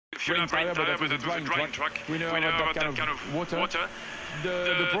rain tire, but that was a drying track. We know about that kind of water.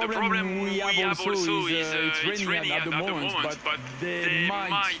 The problem we have also is it's raining at the moment, but there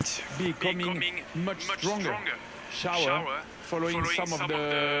might be coming much stronger shower following some of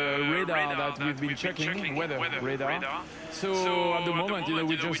the radar that we've been checking, weather radar. So at the moment,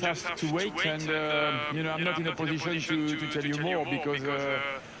 we just have to wait, and I'm not in a position to tell you more because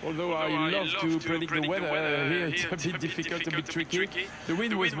although I love to predict the weather, here it's a bit difficult, a bit tricky. The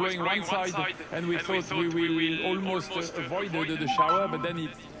wind was blowing one side, and we thought we will almost avoid the shower, but then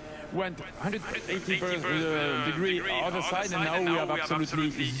it went 180 degree other side, and now we have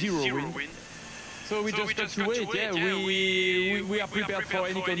absolutely zero wind. So we just got to wait, yeah, we are prepared for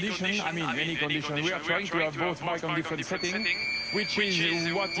any condition, I mean any condition. We are trying to have both bikes on different settings, which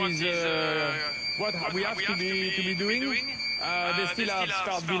is what we have to be doing. They still have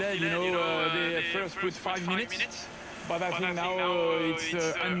start delay, they first put 5 minutes, but I think now it's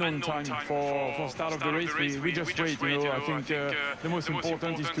unknown time for start of the race. We just wait, I think the most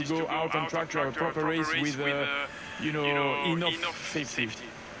important is to go out on track to have a proper race with, enough safety.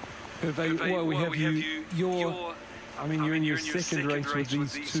 Well, we have you're in your second race with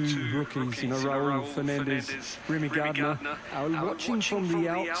these two rookies, Raul Fernandez, Remy Gardner. Watching from the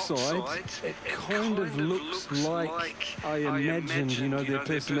outside, it kind of looks like I imagined, their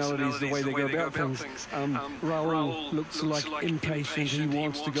personalities, the way they go about things. Raul looks like impatient, he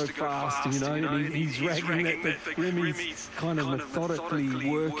wants to go fast, and he's ragging that, but Remy's kind of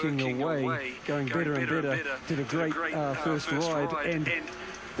methodically working away, going better and better. Did a great first ride, and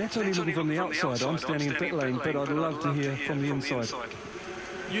that's only looking from the outside. I'm standing in pit lane, but I'd love to hear from the inside.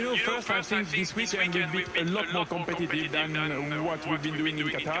 First I think this weekend will be a lot more competitive than what we've been doing in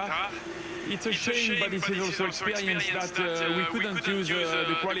Qatar. It's a shame, but this is also experience that we couldn't use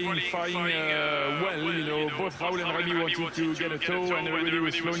the qualifying well. Both Raul and Remy wanted to get a tow, and everybody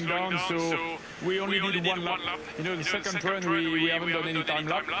was slowing down, so we only did one lap. The second run we haven't done any time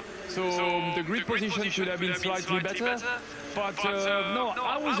lap, so the grid position should have been slightly better. But no,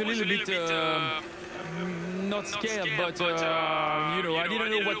 I was a little bit not scared, but I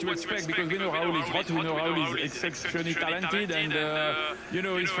didn't know what to expect because we know Raul is hot, we know Raul is exceptionally talented, and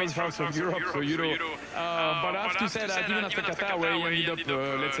he's from south of Europe, so but I have to say that even after Qatar, where he ended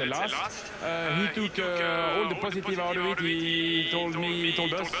up, let's say last, he took all the positive out of it. He told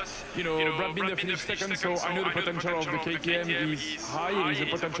us, Brad Binder finished second, so I know the potential of the KTM is high, he's a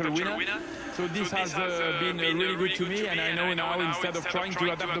potential winner. So this has been really good to me, and I know now instead of trying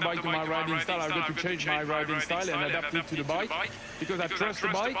to adapt the bike to my riding style, I've got to change my riding style and adapt it to the bike, because I trust the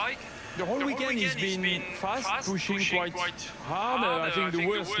bike. The whole weekend he's been fast, pushing quite hard. I think the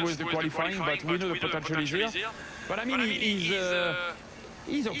worst was the qualifying, but we know the potential is here. But I mean, he's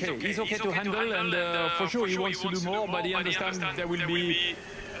okay. He's okay to handle, and for sure he wants to do more, but he understands there will be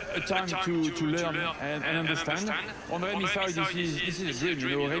a time to learn and understand. On Remy's side, this is a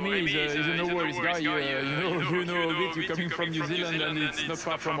dream. Remy is a no-worries guy. You know a bit. You're coming from New Zealand, and it's not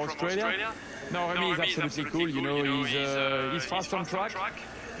far from Australia. No, Remy is absolutely cool. He's fast on track.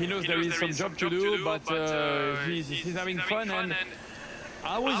 He knows there is some job to do, but he's having fun. And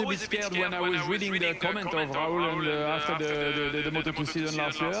I was a bit scared when I was reading the comment of Raul after the MotoGP season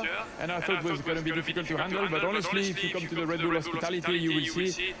last year, and I thought it was going to be difficult to handle. But honestly, if you come to the Red Bull hospitality, you will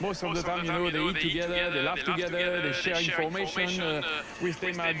see most of the time, they eat together, they laugh together, they share information. We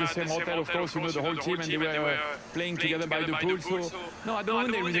stay at the same hotel, of course, the whole team, and they were playing together by the pool. So no, at the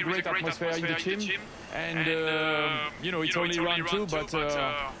moment there is a great atmosphere in the team, and it's only round 2, but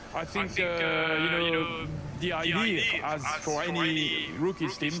I think the idea, as for any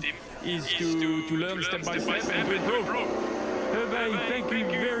rookies team, is to learn step by step and to improve. Hervé, thank you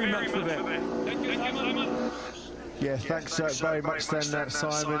very much for that. Thank you, Simon. Yeah, thanks very much then,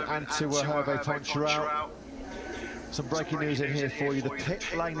 Simon, and to Hervé Poncharal. Some breaking news in here for you. The pit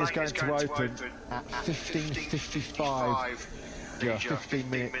lane is going to open at 15:55. Yeah,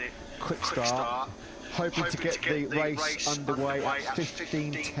 15-minute quick start. Hoping to get the race underway at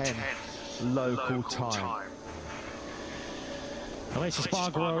 15:10 local time. Aleix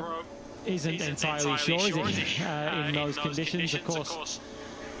Espargaro isn't entirely sure, is he, in those conditions? Of course,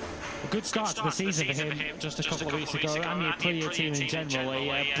 a good start to the season for him just a couple of weeks ago, and the Aprilia team in general.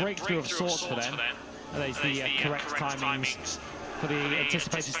 A breakthrough of sorts for them. There's the correct timings for the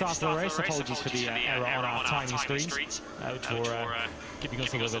anticipated start of the race. Apologies for the error on our timing screens, which were giving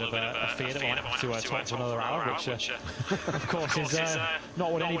us a little bit of a fear that we might have to talk for another hour, which of course is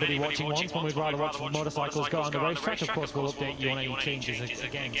not what anybody watching wants. When we'd rather watch motorcycles go on the racetrack. Of course, we'll update you on any changes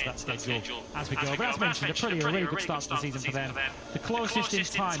again to that schedule as we go. But as mentioned, a really good start to the season for them. The closest in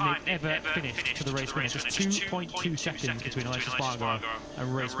time they've ever finished to the race winner, just 2.2 seconds between Aleix Espargaro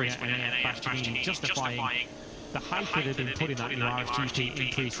and race winner Bastianini, justifying the hype that had been put in that new RSGP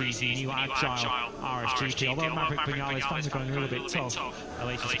in pre-season, new agile RSGP. Although Maverick Vinales fans are going a little bit tough,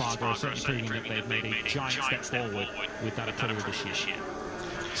 Aleix Espargaro certainly proving that they've made a giant step forward with that Aprilia this year.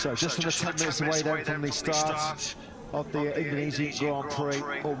 So just under 10 minutes away then from the start of the Indonesian Grand Prix,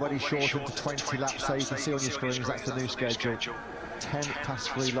 already shortened to 20 laps, so you can see on your screens that's the new schedule.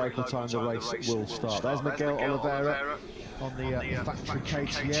 3:10 local time the race will start. There's Miguel Oliveira on the factory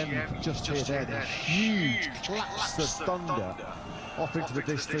KTM, just here there, the huge claps of thunder off into the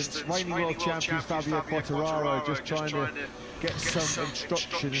distance. Reigning world champion Fabio Quartararo just trying to get some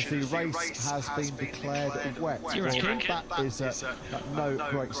instruction as the race has been declared wet. Well, that is no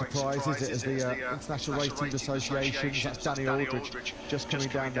great surprise, is it, as the International Race Team Associations, that's Danny Aldridge, just coming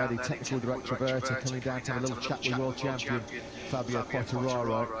down there, the technical director of IRTA, coming down to have a little chat with world champion Fabio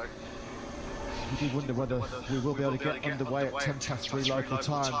Quartararo. We do wonder whether we will be able to get underway at 3:10 local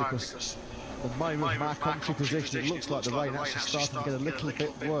time, because the moment from our country position, it looks like the rain actually starting to get a little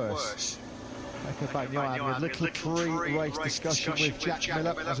bit worse. Having a little pre-race discussion with Jack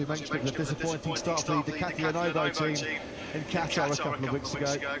Miller, as we mentioned, it was a disappointing start for the Ducati Lenovo team in Qatar a couple of weeks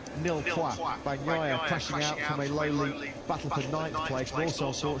ago. Nil Pois, Bagnaia crashing out from a lowly battle for 9th place, and also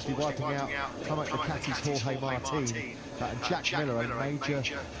unfortunately wiping out Comet Ducati's Jorge Martin. And Jack Miller, a major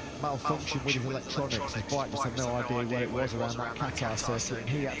malfunction with his electronics. His bike just had no idea where it was around that Qatar circuit, and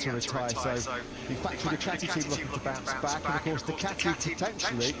he had to retire. So the factory Ducati team looking to bounce back, and of course Ducati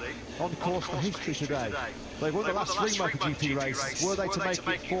potentially on course for history today. They've won the last 3 MotoGP races. Were they to make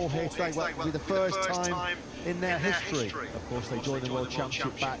it 4 here today? Well, it would be the first time in their history. Of course, they joined the World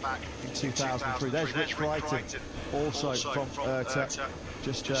Championship back in 2003. There's Rich Brighton, also from IRTA,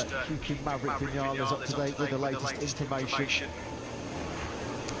 just keeping Maverick Vinales up to date with the latest information.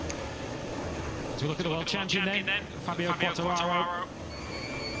 So we look at the world champion then, Fabio Quartararo.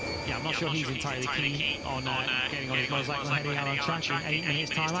 Yeah, I'm not sure he's entirely keen on getting on his motorcycle and heading out on track in 8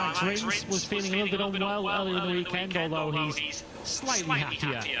 minutes time. Alex Rins was feeling a little bit unwell earlier in the weekend, although he's slightly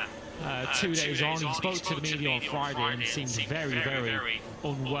happier 2 days on. He spoke to the media on Friday and seemed very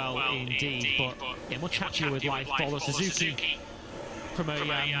unwell indeed, but yeah, much happier with life. Bolo Suzuki, from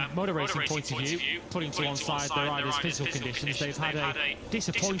a motor racing point of view, putting to one side their riders' physical conditions, they've had a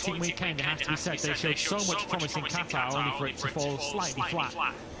disappointing weekend, it has to be said. They showed so much promise in Qatar, only for it to fall slightly flat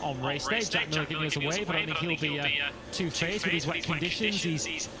on race day. Jack Miller giving us a wave. I don't think he'll be two-faced with his wet conditions.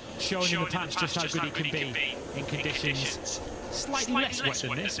 He's shown in the past just how good he can be in conditions slightly less wet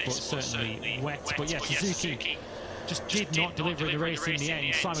than this, but certainly wet. But yeah, Suzuki just did not deliver in the race in the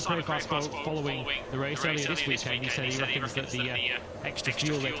end. Simon Crowfoot spoke following the race earlier this weekend. He said he reckons that the extra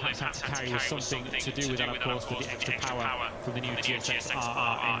fuel they perhaps had to carry was something to do with that, of course, with the extra power from the new GSX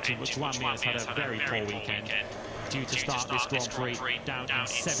RR engine. But Joan Mir's had a very poor weekend, due to start this Grand Prix down in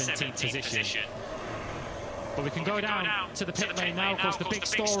 17th position. But we can go down to the pit lane now. Of course, the big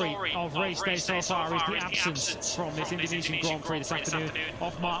story of race day so far is the absence from this Indonesian Grand Prix this afternoon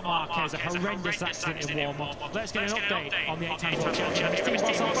of Marc Marquez, a horrendous accident in warm-up. Let's get an update on the 8-time world champion.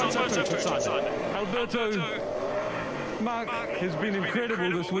 Alberto, Marc has been incredible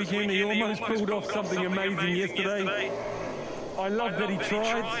this weekend. He almost pulled off something amazing yesterday. I love that he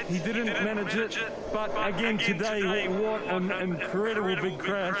tried. He didn't manage it, but again today, what an incredible big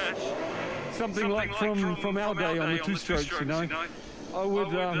crash. Something like from our day on the 2-strokes, you know. I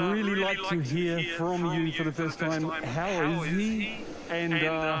would really like to hear from you for the first time. How is he, and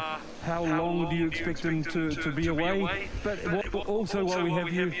how long do you expect him to be away? But also, while we have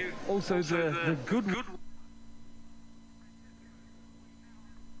you, also the good...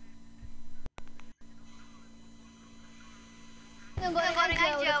 Nungguin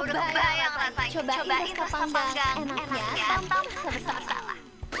aja, udah kebayang rasanya. Cobain rasa panggang, enaknya tanpa rasa bersalah.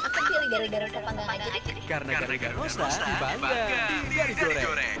 Aku pilih gara-gara rasa panggang aja deh. Karena gara-gara Rosta dibangga dari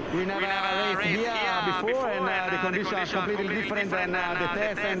goreng. We never raced here before, and the conditions are completely different than the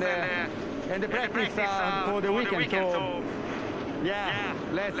test and the practice for the weekend. So, yeah,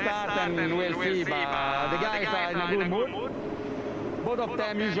 let's start and we'll see. But the guys are in a good mood. Both of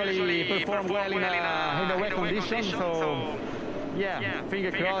them usually perform well in the wet conditions, so Yeah,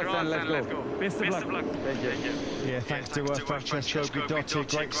 finger crossed and let's go. Best of luck. Thank you. Yeah, thanks to Francesco Guidotti.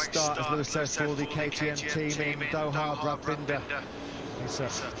 Great start, as Lewis says, for the KTM team in Doha. Brad Binder, his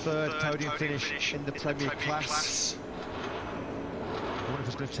third podium finish in the Premier class. I wonder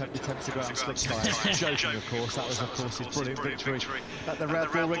if he's going to attempt to go out and slick tyres. Joking, of course. That was, of course, his brilliant victory at the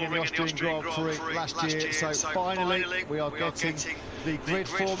Red Bull Ring in the Austrian Grand Prix last year. So finally, we are getting the grid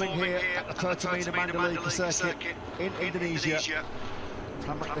forming here at the Pertamina Mandalika circuit in Indonesia.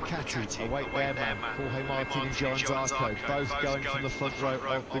 Pramac Ducati await their man, Jorge Martin and John Zarco, both going from the front row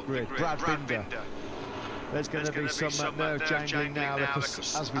of the grid. Brad Binder. There's going to be some nerve jangling now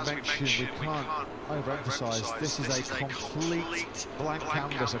because, as we mentioned, we can't overemphasise, this is a complete blank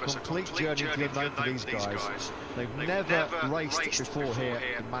canvas, a complete journey to the unknown for these guys. They've never raced before here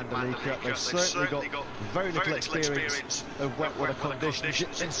in Mandalika. They've certainly got very little experience of wet weather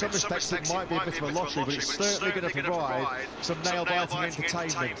conditions. In some respects, it might be a bit of a lottery, but it's certainly going to provide some nail-biting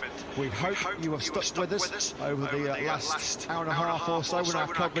entertainment. We hope you have stuck with us over the last hour and a half or so when our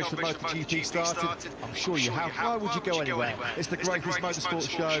coverage for MotoGP started. I'm sure you have. Why would you go anywhere? It's the greatest motorsport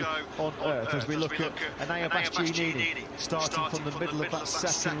show on earth as we look at Enea Bastianini starting from the middle of that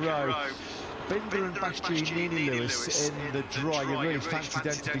second row. Binder and Bastianini, Lewis, in the dry, you really fancy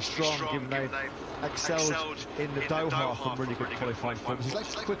them to be strong given they've excelled in the Doha from really good qualifying performances.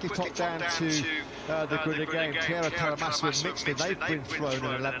 Let's quickly top down to the grid again. Piero Taramassa and Mixley, they've been thrown in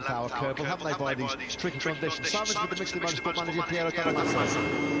an 11th hour curve, haven't they, by these tricky conditions. Simon's with the Mixley Motorsport manager, Piero Taramassa.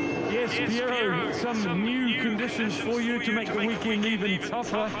 Yes, Piero, some new conditions for you to make the weekend even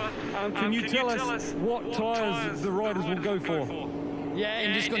tougher. Can you tell us what tyres the riders will go for? Yeah,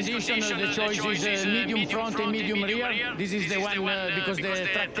 in this condition, the choice is medium front and medium rear. This is the one because the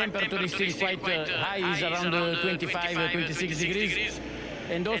track temperature is still quite high, is around 25, 26 degrees.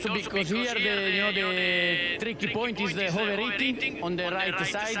 And also because here, the tricky point is the overheating on the right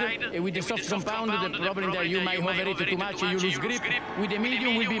side. With the soft compound, the problem that you might overheat too much, you lose grip. With the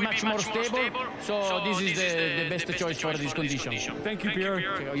medium, will be much more stable. So this is the best choice for this condition. Thank you,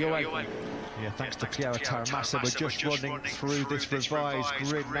 Piero. You're welcome. Yeah, thanks to Piero Taramassa. We're just running through this revised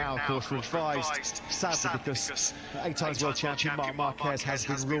grid now, of course, revised, sadly, because 8 times world champion Marc Marquez has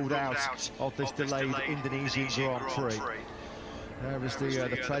been ruled out of this delayed Indonesian Grand Prix. There is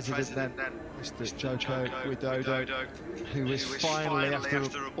the president then, Mr. Joko Widodo, who is finally, after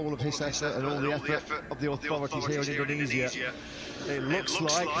all of his effort and all the effort of the authorities here in Indonesia, it looks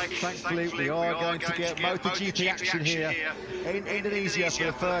like, thankfully, we are going to get MotoGP action here in Indonesia for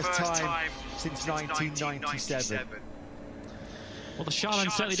the first time since 1997. Well, the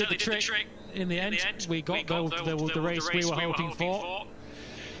Charlene certainly did the trick in the end. We got the race we were hoping for.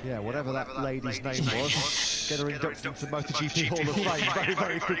 Yeah, whatever that lady's name was, get her inducted into the MotoGP Hall of Fame very,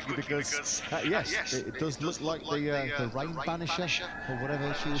 very quickly because, yes, it does look like the rain banisher, or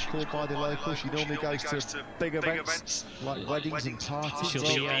whatever she was called by the locals. She normally goes to big events like weddings and parties. She'll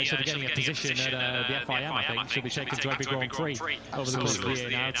be getting a position at the FIM, I think. She'll be taken to every Grand Prix over the course of the year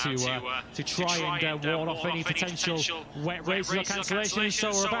now to try and ward off any potential wet races or cancellations.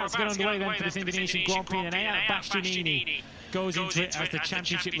 So we're about to get underway then for this Indonesian Grand Prix, and Enea Bastianini goes into it as the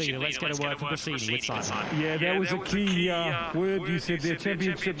championship leader. Let's get a word from Bassini with Simon. Yeah, that was a key word you said there,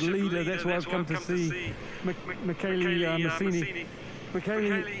 championship leader. That's why I've come to see Michele Massini.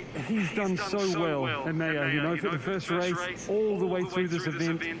 Michele, he's done so well, Enea, for the first race, all the way through this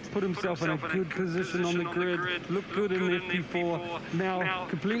event, put himself in a good position on the grid, looked good in the FP4, now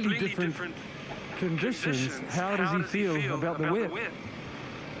completely different conditions. How does he feel about the wet?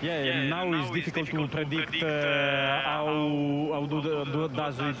 Yeah, now it's difficult to predict how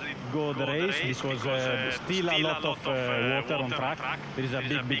does it go the race because still a lot of water on track. There is a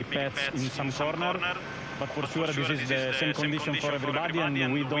big patch in some corner, but for sure this is the same condition for everybody,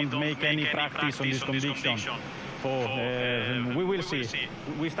 and we don't make any practice on this condition. So we will see.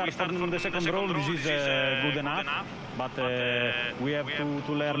 We start from the second row. This is good enough, but we have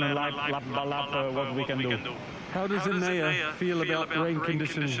to learn lap by lap what we can do. How does Enea feel about rain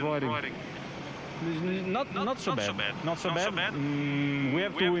conditions riding? Not so bad. Not so bad. We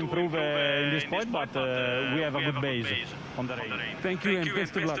have to improve in this point, but we have a good base on the race. Thank you and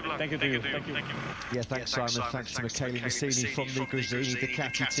best of luck. Thank you to you. Thank you. Yeah, thanks Simon. Thanks to Michele Massini from the Gresini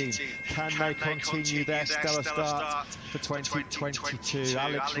Ducati team. Can they continue their stellar start for 2022?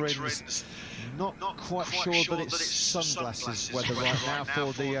 Alex Rins, not quite sure, but it's sunglasses weather right now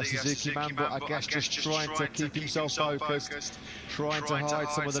for the Suzuki man, but I guess just trying to keep himself focused, trying to hide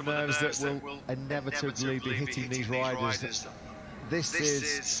some of the nerves that will inevitably be hitting these riders. This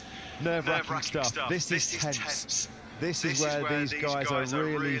is nerve-wracking stuff. This is tense. This is where these guys are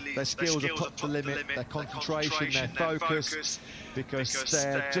really, their skills are put to the limit, their concentration, their focus, because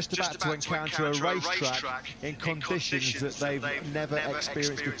they're just about to encounter a racetrack in conditions that they've never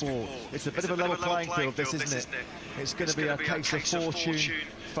experienced before. It's a bit of a level playing field, this, isn't it? It's going to be a case of fortune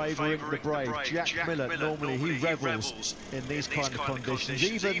favouring the brave. Jack Miller, normally he revels in these kind of conditions.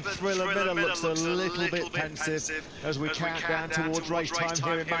 Even Thriller Miller looks a little bit pensive as we count down towards race time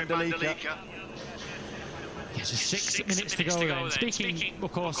here in Mandalika. Yes, just 6 minutes to go then. Speaking,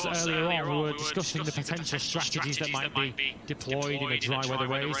 of course, earlier on, we were discussing the potential strategies that might be deployed in a dry weather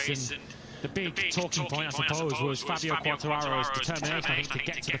race, and the big talking point, I suppose, was Fabio Quartararo's determination, I think, to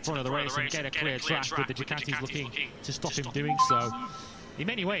get to the front of the race and get a clear track, with the Ducatis looking to stop him doing so. In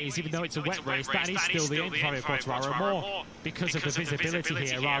many ways, even though it's a wet race, that is still the aim for Fabio Quartararo, more because of the visibility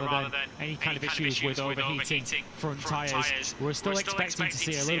here rather than any kind of issues with overheating front tyres. We're still expecting to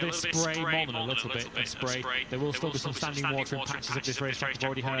see a little bit of spray, more than a little bit of spray. There will still be some standing water in patches of this racetrack. We've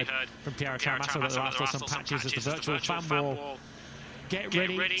already heard from Piero Taramasso that there are still some patches as the virtual fan wall. Get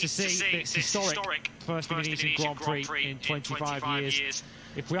ready to see this historic first Indonesian Grand Prix in 25 years.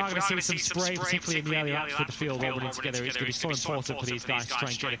 If we are going to see some spray, particularly in the early laps with the field all running together, it's going to be so important for these guys to try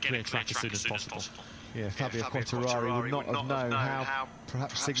and get a clear track as soon as possible. Yeah, Fabio Quartararo would not have known how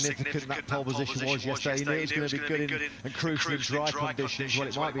perhaps significant that pole position was yesterday. He knew it was going to be good in and crucial in dry conditions. Well,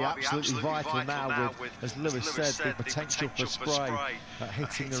 it might be absolutely vital now with, as Lewis said, the potential for spray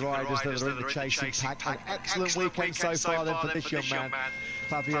hitting the riders that are in the chasing pack. An excellent weekend so far then for this young man,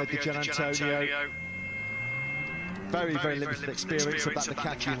 Fabio Di Gianantonio. Very, very limited experience about the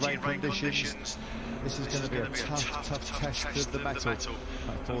catching rain conditions. This is going to be a tough test of the metal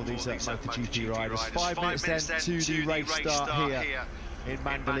for these MotoGP riders. 5 minutes then to the race start here in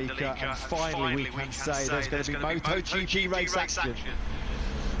Mandalika, and finally we can say there's going to be MotoGP race action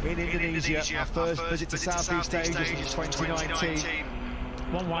in Indonesia. Our first visit to Southeast Asia since 2019.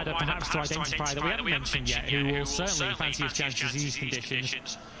 One rider perhaps to identify that we haven't mentioned yet, who will certainly fancy his chances in these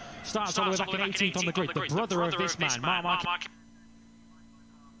conditions. Starts all the way back in 18th on the grid, the brother of this man, Mark.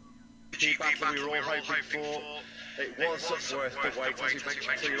 Battle we were all hoping for. It was worth the wait, as you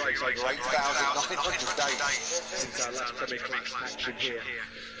mentioned, 2 races over 8,900 days since our last Premier Class action here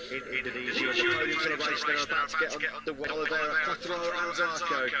in Indonesia. And the podium celebration are about to get on the way. Oliveira, Quartararo and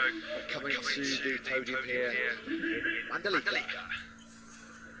Zarco coming to the podium here in Mandalika.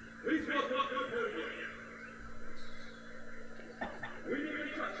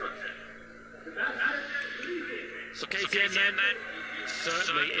 So KTM then,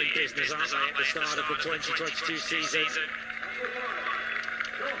 certainly in business, aren't they, at the start of the 2022 season.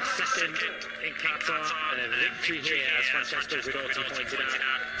 Second in Qatar, and a victory here, as Francesco Guidotti pointed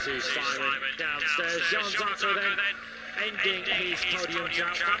out to Simon downstairs. Jean Zarco then ending his podium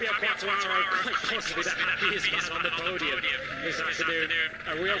drought. Fabio Quartararo, quite possibly the happiest man on the podium this afternoon.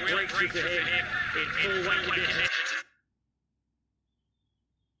 A real breakthrough for him in full wet conditions.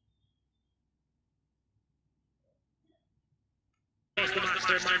 The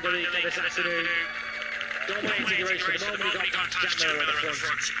master of Mandalika this afternoon. Dominating the race for the moment. He got past Jack Miller at the front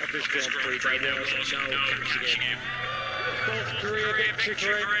of this Grand Prix. There was no catching him. Fourth career victory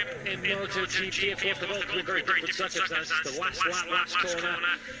for him in MotoGP. Of course, they've all been very different circumstances. The last lap, last corner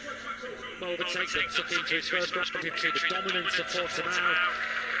overtake that took him to his first Grand Prix victory. The dominance of Portimao.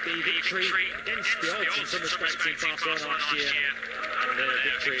 The victory against the odds in some respects in Barcelona last year. And the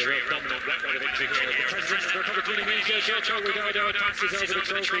victory, a real dominant wet weather victory here. The President of the Republic of Indonesia, Joko Widodo, passes over the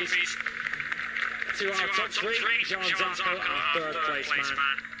trophies to our top 3. Jean Zarco, our third place man.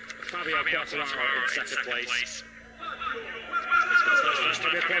 Fabio Quartararo in second place. This was the first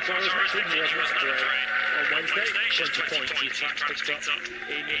Fabio Quartararo's matching. He was matched on Wednesday. 20 points he picked up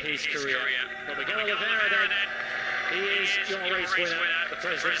in his career. But Miguel Oliveira then, he is your race winner. The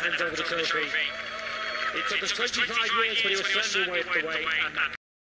President hands over the trophy. It took us 25 years, but he was certainly worth the wait, and that